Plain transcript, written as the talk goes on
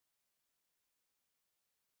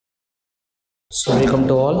So welcome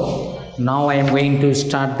to all. Now I am going to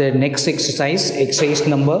start the next exercise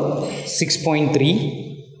number 6.3.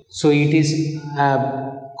 So it is a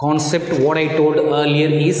concept what I told earlier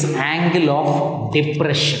is angle of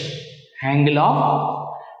depression. Angle of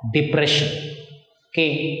depression.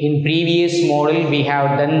 Okay, in previous model we have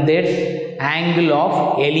done that angle of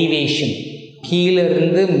elevation. கீழ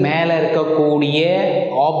இருந்து மேல இருக்கக்கூடிய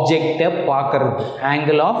ஆப்ஜெக்ட்டை பார்க்கிறது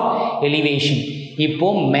angle of elevation. இப்போ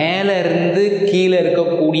மேல இருந்து கீழ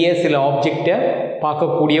இருக்கக்கூடிய சில ஆப்ஜெக்ட்டை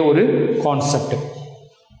பார்க்கக்கூடிய ஒரு கான்செப்ட்.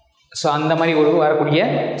 ஸோ அந்த மாதிரி ஒரு வரக்கூடிய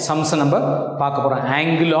சம்ஸை நம்ம பார்க்க போகிறோம்.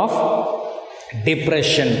 ஆங்கிள் ஆஃப்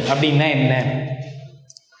டிப்ரெஷன் அப்படின்னா என்ன?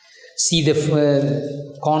 See the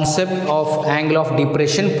concept of angle of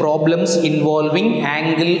depression, problems involving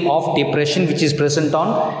angle of depression which is present on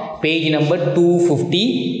page number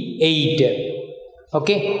 258.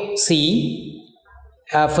 Okay, see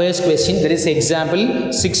first question, there is example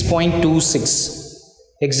 6.26.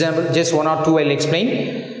 example just one or two I'll explain.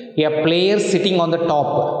 A player sitting on the top,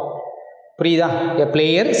 a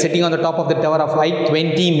player sitting on the top of the tower of height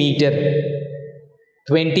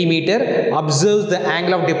 20 meter observes the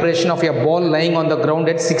angle of depression of a ball lying on the ground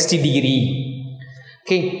at 60 degree.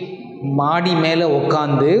 Okay, மாடி மேலே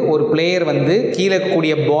உட்காந்து ஒரு player வந்து கீழே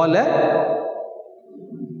கூடிய பாலை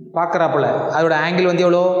பார்க்குறாப்புல, அதோட angle வந்து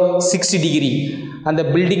எவ்வளோ 60 டிகிரி. அந்த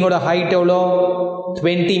பில்டிங்கோட ஹைட் எவ்வளோ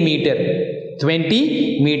 20 மீட்டர்.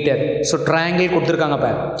 ஸோ ட்ரையாங்கிள் கொடுத்துருக்காங்க.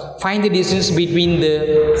 இப்போ find the distance between the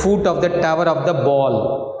food of the tower of the ball.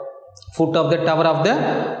 Foot of the tower of the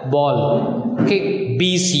ball. Okay,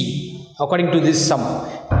 BC. According to this sum,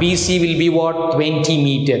 BC will be what? 20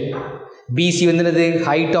 meter. BC வந்து என்னது?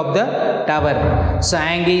 Height of the tower. So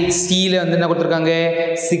angle C ல வந்து என்ன கொடுத்துருக்காங்க?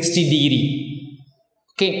 60 degree.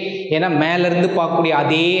 Okay, ஏன்னா மேலேருந்து பார்க்கக்கூடிய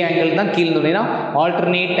அதே ஆங்கிள் தான் கீழே இருந்தோம்னா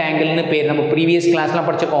ஆல்டர்னேட் ஆங்கிள்னு பேர். நம்ம ப்ரீவியஸ் கிளாஸ்லாம்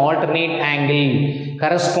படிச்சிருக்கோம். ஆல்டர்னேட் ஆங்கிள்,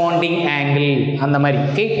 கரஸ்பாண்டிங் ஆங்கிள், அந்த மாதிரி.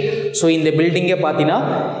 ஓகே, ஸோ இந்த பில்டிங்கை பார்த்தீங்கன்னா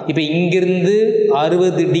இப்போ இங்கிருந்து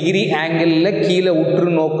 60 டிகிரி ஆங்கிளில் கீழே உற்று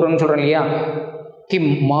நோக்குறோன்னு சொல்கிறோம் இல்லையா? ஓகே,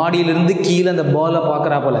 மாடியிலிருந்து கீழே அந்த பாலை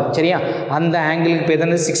பார்க்குறா போல, சரியா? அந்த ஆங்கிளுக்கு பேர்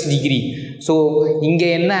தானே 60 டிகிரி. ஸோ இங்கே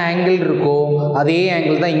என்ன ஆங்கிள் இருக்கோ அதே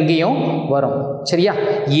ஆங்கிள் தான் இங்கேயும் வரும், சரியா?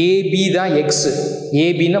 ஏபி தான் எக்ஸ்.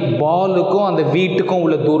 ஏபின்னா பாலுக்கும் அந்த வீட்டுக்கும்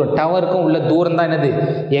உள்ள தூரம், டவருக்கும் உள்ள தூரம் தான் என்னது?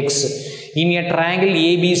 X. In a triangle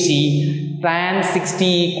ABC tan 60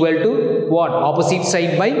 equal to what? Opposite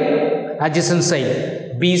side by adjacent side.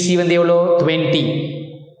 BC வந்து எவ்வளோ? 20.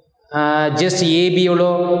 ஜஸ்ட் ஏபி எவ்வளோ?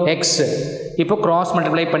 எக்ஸ். இப்போ கிராஸ்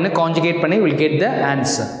மல்டிப்ளை பண்ணி கான்ஜுகேட் பண்ணி will get the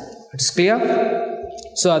answer. It's clear?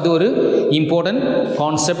 So அது ஒரு important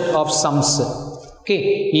concept of sums. Okay,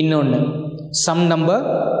 இன்னொன்று sum number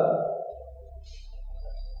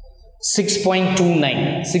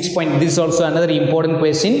 6.29. This is also another important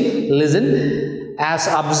question. Listen. As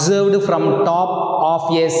observed from top of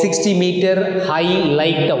a 60 meter high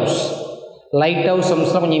lighthouse. Lighthouse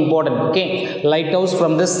sums are important. Okay, lighthouse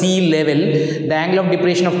from the sea level, the angle of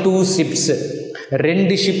depression of two ships.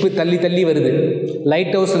 ரெண்டு ship தள்ளி வருது.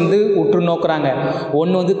 Light house வந்து உற்று நோக்குறாங்க.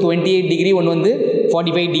 ஒன்று வந்து 28 degree, ஒன்று வந்து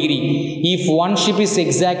 45 degree. If one ship is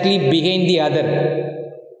exactly behind the other.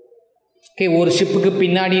 Okay, ஒரு ஷிப்புக்கு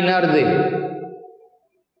பின்னாடி என்ன வருது?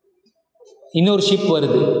 இன்னொரு ஷிப்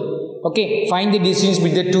வருது. Okay, find the distance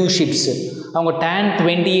with the two ships. அவங்க tan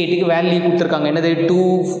 28க்கு வேல்யூ கொடுத்துருக்காங்க. என்னது?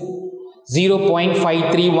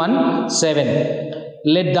 0.5317.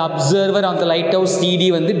 Let the observer on the light house CD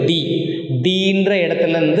வந்து டின்ற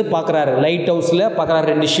இடத்துல இருந்து பார்க்குறாரு. லைட் ஹவுஸில் பார்க்குறாரு,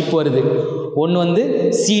 ரெண்டு ஷிப் வருது. ஒன்று வந்து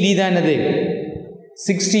CD தான் என்னது?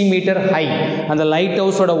 60 மீட்டர் ஹை. அந்த லைட்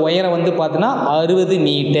ஹவுஸோட உயரம் வந்து பார்த்தீங்கன்னா 60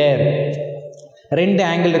 மீட்டர். ரெண்டு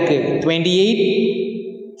ஆங்கிள் இருக்குது, 28,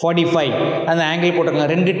 45. அந்த ஆங்கிள் போட்டிருக்காங்க.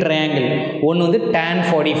 ரெண்டு ட்ரையாங்கிள். ஒன்று வந்து tan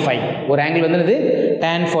 45, ஒரு ஆங்கிள் வந்து என்னது?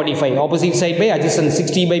 tan 45. Opposite side by adjacent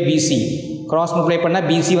 60 by BC. Cross multiply பண்ணால்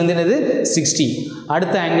BC வந்து என்னது? 60.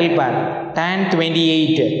 அடுத்த ஆங்கிள் பேர் tan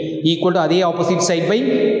 28 ஈக்குவல் டு அதே opposite side by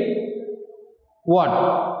what?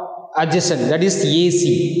 Adjacent, that is AC.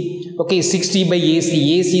 Okay, 60 by AC.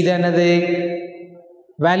 AC தான் என்னது?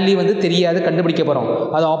 வேல்யூ வந்து தெரியாது, கண்டுபிடிக்க போகிறோம்.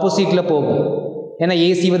 அது ஆப்போசிட்டில் போகும். ஏன்னா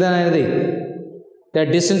AC தான் என்னது? The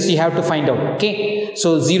distance you have to find out. Okay, so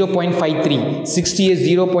 0.53. 60 is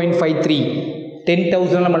 0.53.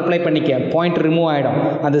 10,000 multiply பண்ணிக்க, பாயிண்ட் ரிமூவ் ஆகிடும்.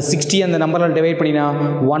 அந்த 60 அந்த நம்பரில் டிவைட் பண்ணினா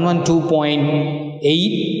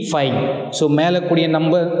 112.85. ஸோ மேலே கூடிய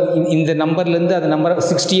நம்பர், இந்த நம்பர்லேருந்து அந்த நம்பர்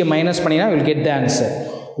 60 மைனஸ் பண்ணினா will get the answer.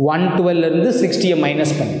 112லேருந்து 60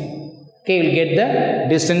 minus பண்ணி. Okay, you will get the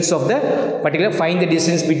distance of the particular, find the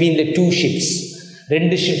distance between the two ships.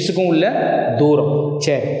 ரெண்டு ஷிப்ஸுக்கும் உள்ள தூரம்.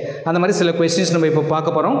 சரி, அந்த மாதிரி சில கொஸ்டின்ஸ் நம்ம இப்போ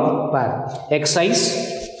பார்க்க போகிறோம். பார் exercise.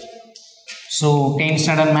 So 10th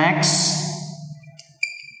standard max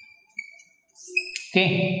Okay,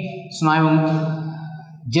 so now I am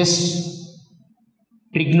just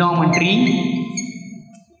trigonometry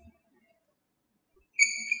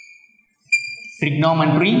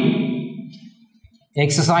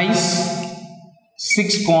exercise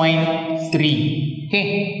 6.3. Okay,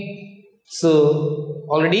 so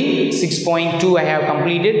already 6.2 I have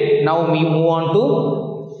completed. Now we move on to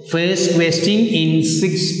first question in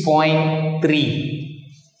 6.3.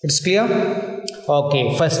 It's clear? Okay,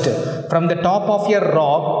 first, from the top of your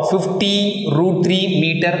rock 50√3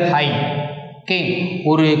 meter high. Okay,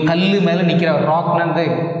 ஒரு கல்லு மேல நிக்கிற ராக்ல இருந்து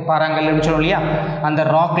பாறாங்கல்லுன்னு சொல்றோம் இல்லையா, அந்த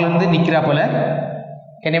ராக்ல இருந்து நிக்கறாப்பல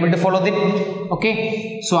can able to follow that. Okay,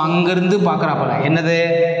 so அங்க இருந்து பார்க்கறாப்பல என்னது,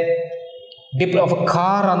 dip of a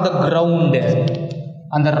car on the ground.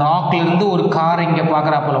 அந்த ராக்ல இருந்து ஒரு கார் இங்க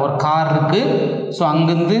பார்க்கறாப்பல, ஒரு கார் இருக்கு. சோ அங்க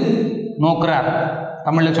இருந்து நோக்குறார்,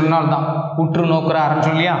 தமிழ்ல சொன்னால் தான் உற்று நோக்குறாருன்னு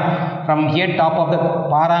சொல்லியா. from here top of the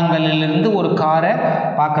பாறாங்கல்லில் இருந்து ஒரு காரை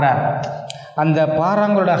பார்க்கறார். அந்த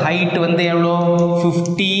பாறாங்களோட ஹைட் வந்து எவ்வளோ,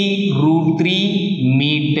 50√3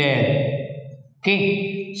 metre. Okay,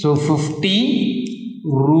 so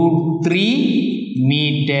 50√3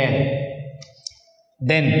 metre.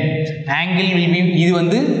 Then angle will be, இது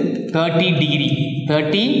வந்து 30 டிகிரி.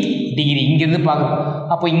 30 டிகிரி இங்கிருந்து பார்க்குறோம்.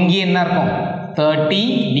 அப்போ இங்கே என்ன இருக்கும், 30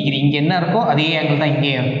 டிகிரி. இங்கே என்ன இருக்கோ அதே ஆங்கிள் தான்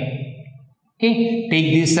இங்கே இருக்கும். Okay, take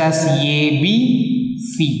this as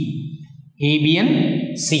ABC. AB and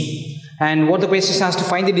C. And what the question has to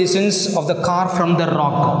find the distance of the car from the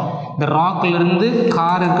rock. The rock இருந்து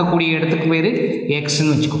கார் இருக்கக்கூடிய இடத்துக்கு பேரு x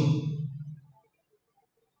ன்னு வெச்சுக்கோ.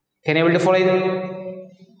 Can you able to follow it?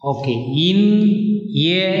 Okay, in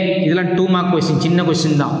a, இதெல்லாம் 2 mark question, சின்ன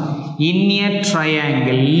question தான். In a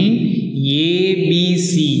triangle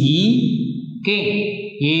ABC, okay,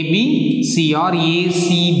 ABC or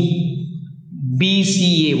ACBCA,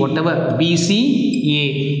 whatever, BCA,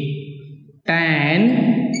 tan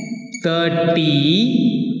 30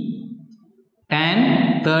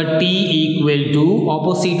 equal to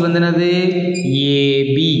opposite வந்து என்னது,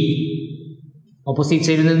 AB. opposite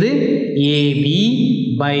side வந்து AB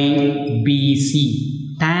by BC.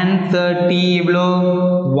 tan 30 எவ்வளோ,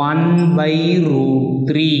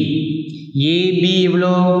 1/√3. AB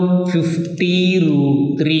எவ்வளோ,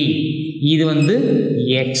 50√3. இது வந்து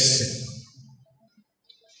x.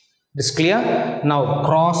 This clear? Now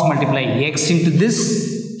cross multiply x into this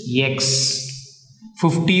x.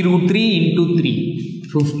 50√3 into 3.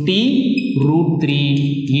 50√3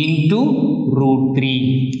 into √3.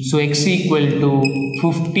 So x equal to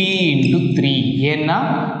 50 into 3. ஏன்னா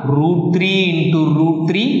 √3 into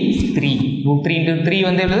 √3 3. √3 into 3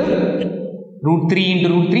 வந்து எவ்வளவு, √3 into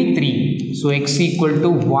 √3 3. So x equal to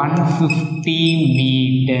 150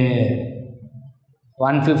 meter.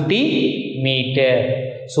 150 meter.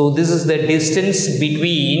 So this is the distance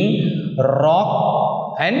between rock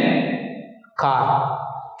and car.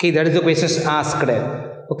 Okay, that is the question asked.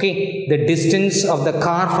 Okay, the distance of the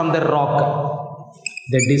car from the rock.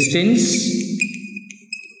 The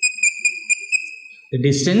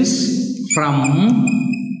distance from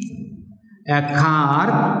a car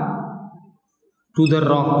to the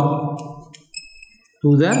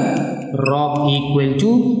rock equal to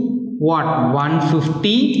what,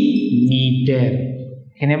 150 meter.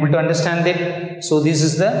 Can you able to understand that? So this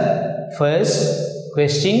is the first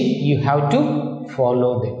question, you have to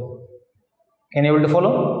follow them. Can you able to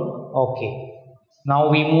follow? Okay, now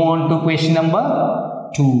we move on to question number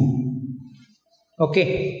 2. Okay,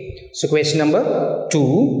 so question number 2.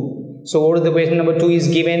 So what is the question number 2 is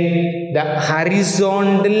given, the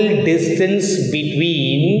horizontal distance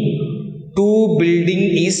between two building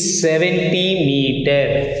is 70 meter.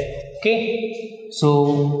 Okay, so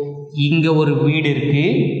இங்க ஒரு வீடு இருக்கு,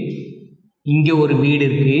 இங்க ஒரு வீடு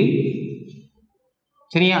இருக்கு,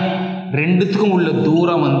 சரியா, ரெண்டுத்துக்கும் உள்ள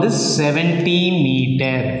தூரம் வந்து 70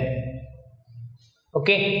 metre.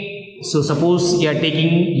 Okay, so suppose you are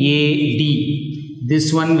taking AD, this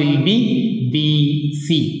one will be BC,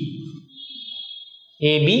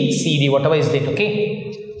 ABCD, whatever is that. Okay,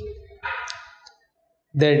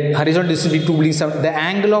 the horizontal distance between two buildings, the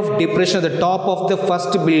angle of depression of the top of the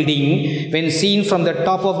first building when seen from the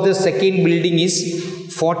top of the second building is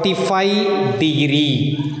 45 degree.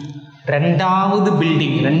 ரெண்டாவது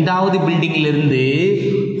பில்டிங்ல இருந்து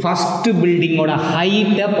first பில்டிங்கோட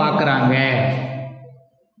ஹைட்டை பார்க்குறாங்க.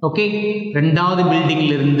 Okay, ரெண்டாவது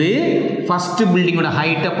பில்டிங்ல இருந்து first பில்டிங்கோட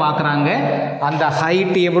ஹைட்டை பார்க்குறாங்க. அந்த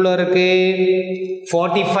ஹைட் எவ்வளோ இருக்கு,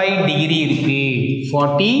 45 டிகிரி இருக்கு.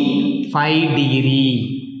 45 degree.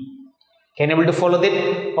 Can you able to follow that?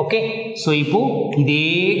 Okay, so இப்போ இதே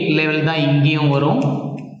லெவல் தான் இங்கேயும் வரும்.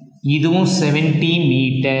 இதுவும் 70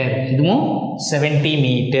 மீட்டர், இதுவும் 70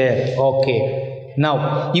 metre. Okay,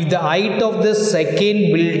 Now if the height of the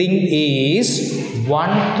second building is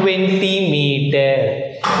 120 meter,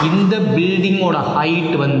 இந்த building ஓட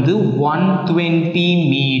height வந்து 120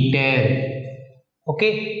 meter.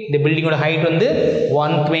 Okay, the building ஓட height வந்து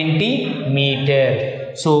 120 meter.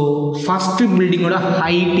 So first building ஓட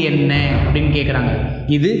height என்ன அப்படினு கேக்குறாங்க.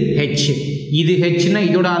 இது h. இது h னா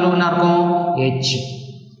இதோட அளவு என்ன இருக்கும்? h.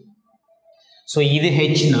 So இது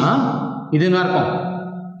h னா இது என்ன இருக்கும்?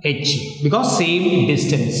 h because same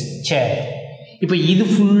distance chair. இப்போ இது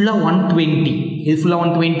ஃபுல்லா 120, இது ஃபுல்லா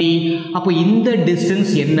 120. அப்போ இந்த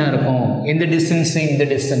டிஸ்டன்ஸ் என்ன இருக்கும்? எந்த டிஸ்டன்ஸ்? இந்த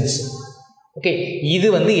டிஸ்டன்ஸ். ஓகே, இது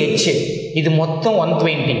வந்து h, இது மொத்தம்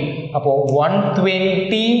 120. அப்போ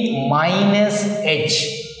 120 minus h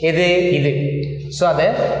எது? இது. ஸோ அதை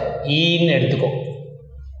e ன்னு எடுத்துக்கோ.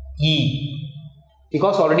 e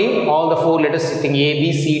because already all the four letters sitting a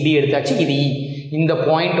b c d எடுத்தாச்சு. இது e. இந்த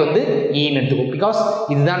பாயிண்ட் வந்து e ன்னு எடுத்துக்கோ because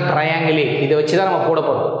இதுதான் ட்ரையாங்கிள். இதை வச்சு தான் நம்ம போட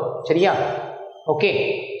போறோம். சரியா? ஓகே,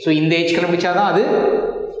 ஸோ இந்த h கண்டுபிடிச்சாதான் அது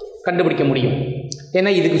கண்டுபிடிக்க முடியும். ஏன்னா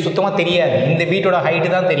இதுக்கு சுத்தமாக தெரியாது. இந்த வீட்டோட ஹைட்டு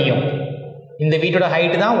தான் தெரியும். இந்த வீட்டோட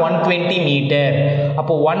ஹைட்டு தான் 120 மீட்டர்.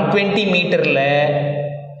 அப்போ 120 மீட்டரில்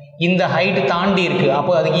இந்த ஹைட்டு தாண்டி இருக்கு.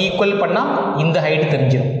 அப்போ அது ஈக்குவல் பண்ணால் இந்த ஹைட்டு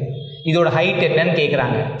தெரிஞ்சிடும். இதோட ஹைட் என்னன்னு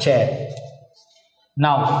கேட்குறாங்க. சரி,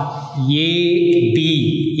 now AD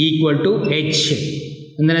equal to H.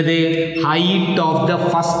 என்னது? height of the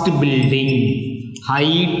first building.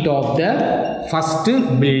 Height of the first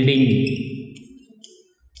building.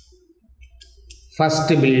 First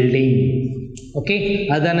building. Okay,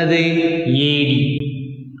 அதானது AD.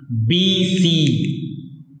 BC.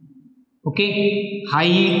 Okay,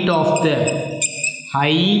 height of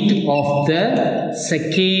the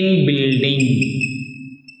second building.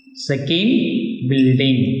 Second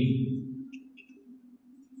building.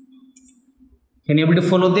 Can you able to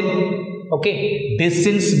follow that? Okay,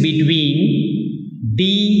 distance between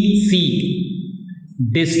DC,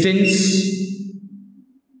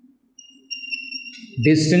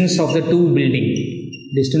 distance of the two building,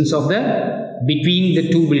 distance of the between the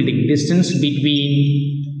two building, distance between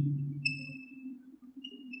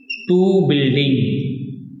two building.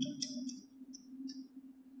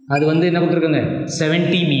 அது வந்து என்ன கொடுத்துருக்காங்க?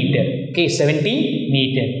 70 metre. Okay, 70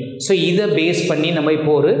 metre. So இதை base பண்ணி நம்ம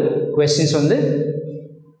இப்போ ஒரு questions வந்து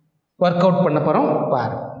ஒர்க் அவுட் பண்ண போகிறோம்.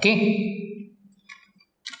 பாரு. ஓகே,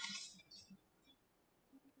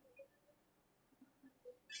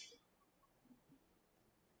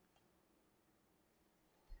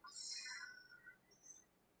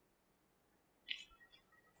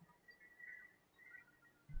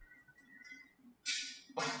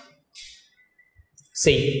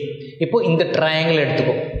 சரி, இப்போ இந்த ட்ரையாங்கிள்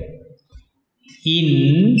எடுத்துக்கோ.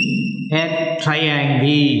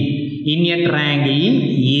 in a triangle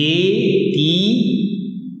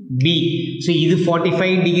AEB. So இது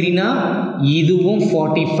 45 டிகிரினா இதுவும்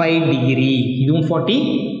 45 டிகிரி, இதுவும்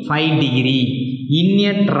 45 degree. in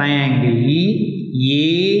a triangle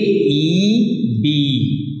AEB,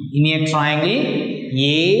 in a triangle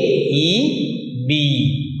AEB.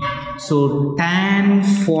 So tan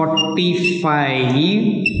 45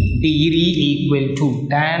 degree equal to,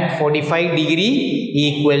 tan 45 degree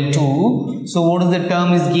equal to, so what is the term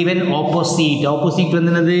is given? Opposite. Opposite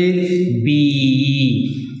வந்து என்னது? BE.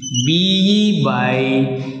 BE by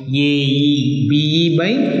AE. BE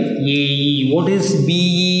by AE. What is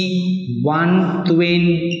BE?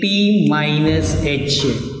 120 minus H.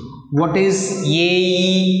 What is AE?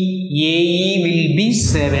 AE will be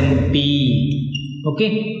 70. Okay,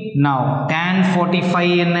 now tan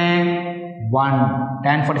 45 என்ன? 1.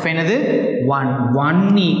 tan 45 என்னது? 1. 1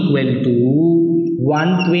 equal to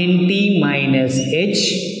 120 minus H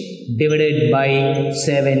divided by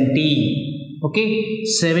 70. Okay,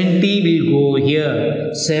 70 will go here.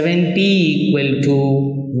 70 equal to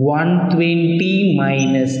 120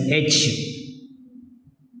 minus H.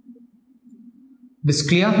 This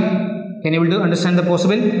clear? Can you able to understand the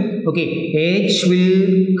possible? Okay, H will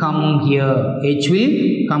come here. H will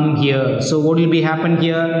come here. So what will be happen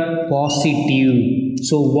here? Positive.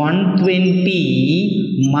 So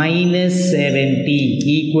 120 minus 70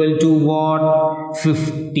 equal to what?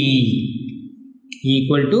 50.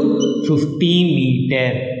 Equal to 50 meter.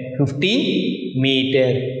 50 meter.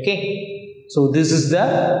 Okay. So this is the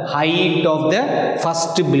height of the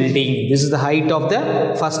first building. This is the height of the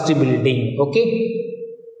first building. Okay.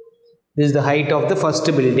 This is the height of the first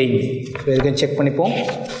building. So you can check panipom.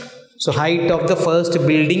 So height of the first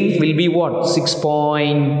building will be what?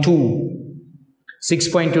 6.2.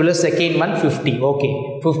 6.2 plus second one 50. Okay,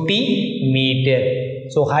 50 meter.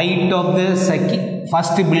 So height of the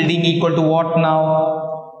first building equal to what now?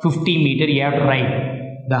 50 meter. You have to write.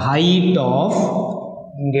 the height of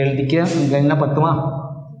இங்க எழுதிக்க இங்க என்ன பத்துமா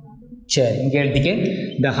சரி இங்க எழுதிக்க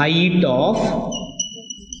the height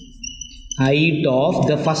of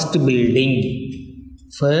the first building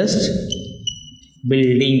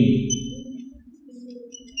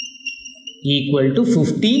equal to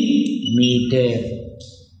 50 meter.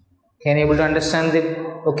 Can you able to understand it?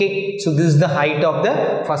 Okay, so this is the height of the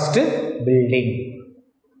first building.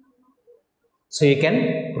 So you can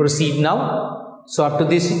proceed now. So up to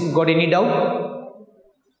this, got any doubt?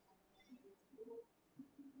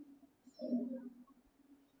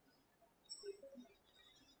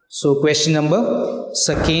 So question number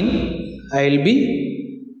second, I will be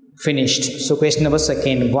finished. So question number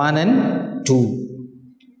second, 1 and 2.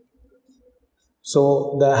 So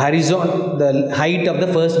the height of the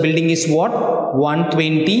first building is what?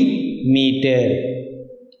 120 meter.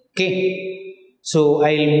 Okay. So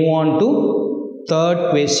I will move on to third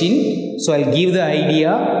question. So I will give the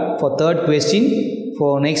idea for third question.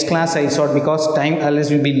 For next class I thought because time always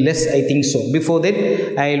will be less, I think so. Before that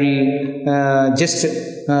I will just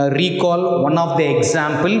recall one of the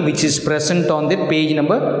example which is present on that page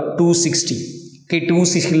number 260. Okay,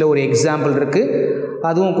 260 ஒரு example இருக்கு.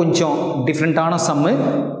 அதுவும் கொஞ்சம் டிஃப்ரெண்டான சம்மு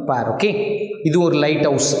பார். Okay, இது ஒரு light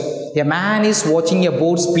house. A man is watching a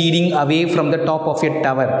boat speeding away from the top of a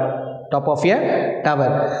tower.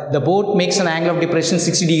 The boat makes an angle of depression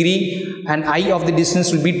 60 degree and eye of the distance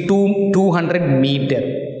will be 200 meter.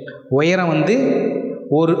 உயரம் வந்து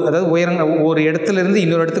ஒரு இடத்துல இருந்து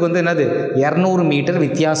இன்னொரு இடத்துக்கு வந்து என்னது 200 metre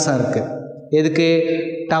வித்தியாசம் இருக்குது. எதுக்கு?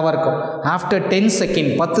 டவருக்கும். ஆஃப்டர் 10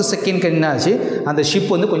 செகண்ட் 10 செகண்ட்க்கு என்னாச்சு, அந்த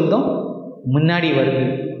ஷிப் வந்து கொஞ்சம் முன்னாடி வருது.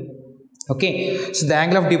 Okay, so the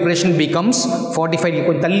angle of depression becomes 45 degree.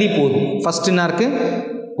 கொஞ்சம் தள்ளி போகுது. ஃபஸ்ட்டு என்ன இருக்குது,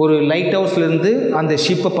 ஒரு லைட் ஹவுஸ்லேருந்து அந்த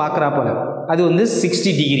ஷிப்பை பார்க்குறாப்போல அது வந்து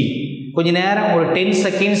 60 டிகிரி. கொஞ்சம் நேரம் ஒரு 10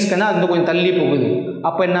 செகண்ட்ஸ்க்குன்னா அது கொஞ்சம் தள்ளி போகுது.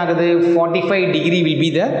 அப்போ என்ன ஆகுது, 45 degree will be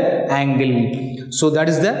the angle. So that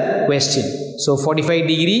is the question. So 45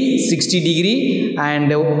 degree, 60 degree and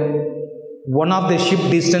one of the ship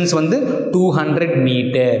distance வந்து 200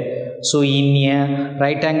 meter. So in a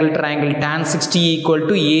right angle triangle tan 60 equal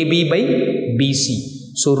to AB by BC.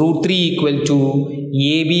 So root 3 equal to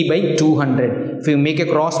AB by 200. If you make a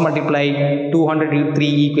cross multiply 200 root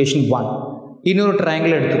 3 equation 1. இன்னொரு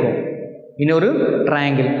triangle எடுத்துக்கோ, இன்னொரு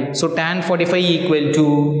triangle. So tan 45 equal to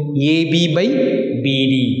AB by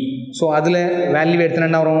BD. So அதில் value எடுத்தோன்னா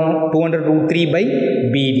என்ன வரும், 200 root 3 by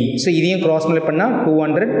BD. So இதையும் cross multiply பண்ணால்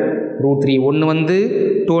 200 root 3. ஒன்று வந்து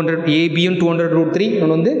 200 ஏபியும் 200 root 3,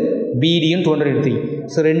 ஒன்று வந்து பிடியும் 200 root 3.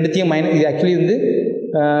 ஸோ ரெண்டுத்தையும் மைனஸ், இது ஆக்சுவலி வந்து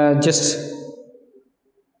just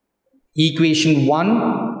equation 1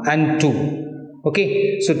 and 2. Okay,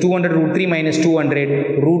 so 200 root 3 minus 200,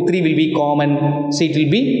 root 3 will be common, so it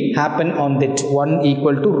will be happen on that 1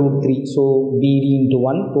 equal to root 3. So BD into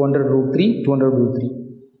 1, 200 root 3, 200 root 3.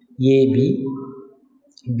 AB,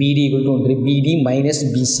 BD equal to 100, BD minus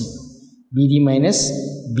BC, BD minus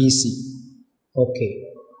BC. Okay,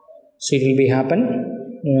 so it will be happen.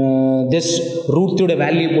 This root 3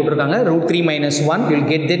 value போட்டிருக்காங்க, root 3 minus 1, you will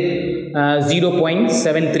get that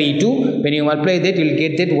 0.732. When you multiply that, you will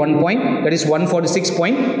get that 1 point, that is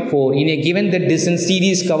 146.4. In a given that distance CD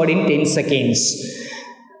is covered in 10 seconds.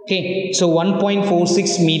 Okay, so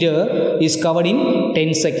 1.46 meter is covered in 10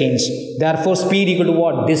 seconds. Therefore speed equal to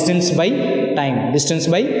what? Distance by time.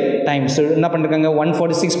 So என்ன பண்ணிருக்காங்க,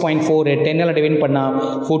 146.4 10 ல divide பண்ணா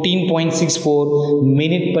 14.64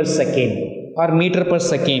 minute per second or meter per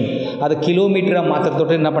second. அது கிலோமீட்டரா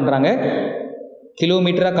மாத்திரத்தோட என்ன பண்றாங்க,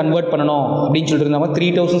 கிலோமீட்டரா convert பண்ணணும் அப்படின்னு சொல்லிட்டு இருந்தாங்க.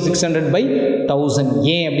 3600 by 1000.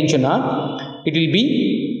 ஏன் அப்படின்னு சொன்னா it will be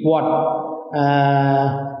what,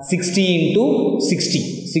 60 into 60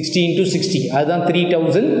 அதுதான்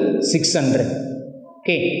 3600.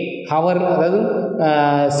 ஓகே, ஹவர் அதாவது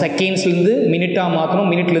செகண்ட்ஸ்லேருந்து மினிட்டாக மாற்றணும்,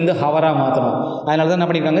 மினிட்லேருந்து ஹவராக மாற்றணும். அதனால தான் என்ன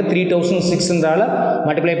பண்ணியிருக்காங்க, 3600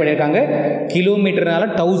 மல்டிப்ளை பண்ணியிருக்காங்க, கிலோமீட்டர்னால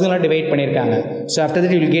 1000 டிவைட் பண்ணியிருக்காங்க. So after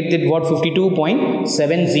that you will get that what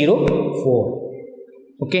 52.704.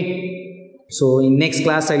 Okay, so in next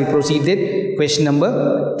class I will proceed with question number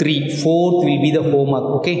 3. Fourth will be the homework.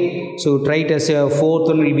 Okay, so try it as a fourth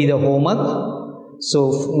one will be the homework. So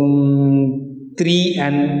 3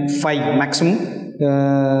 and 5 maximum,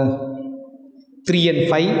 3 and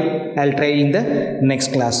 5 I'll try in the next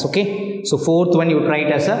class. Okay, so fourth one you try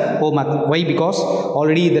it as a homework. Why? Because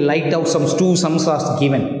already the light out sums, 2 sums was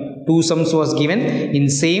given. 2 sums was given in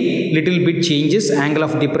same little bit changes, angle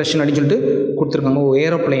of depression அப்படினு சொல்லிட்டு கொடுத்திருக்காங்க.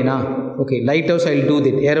 ஏரோப்ளேனா, okay, light house I will do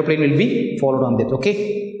that, aeroplane will be followed on that. Okay,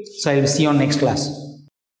 so I will see you on next class.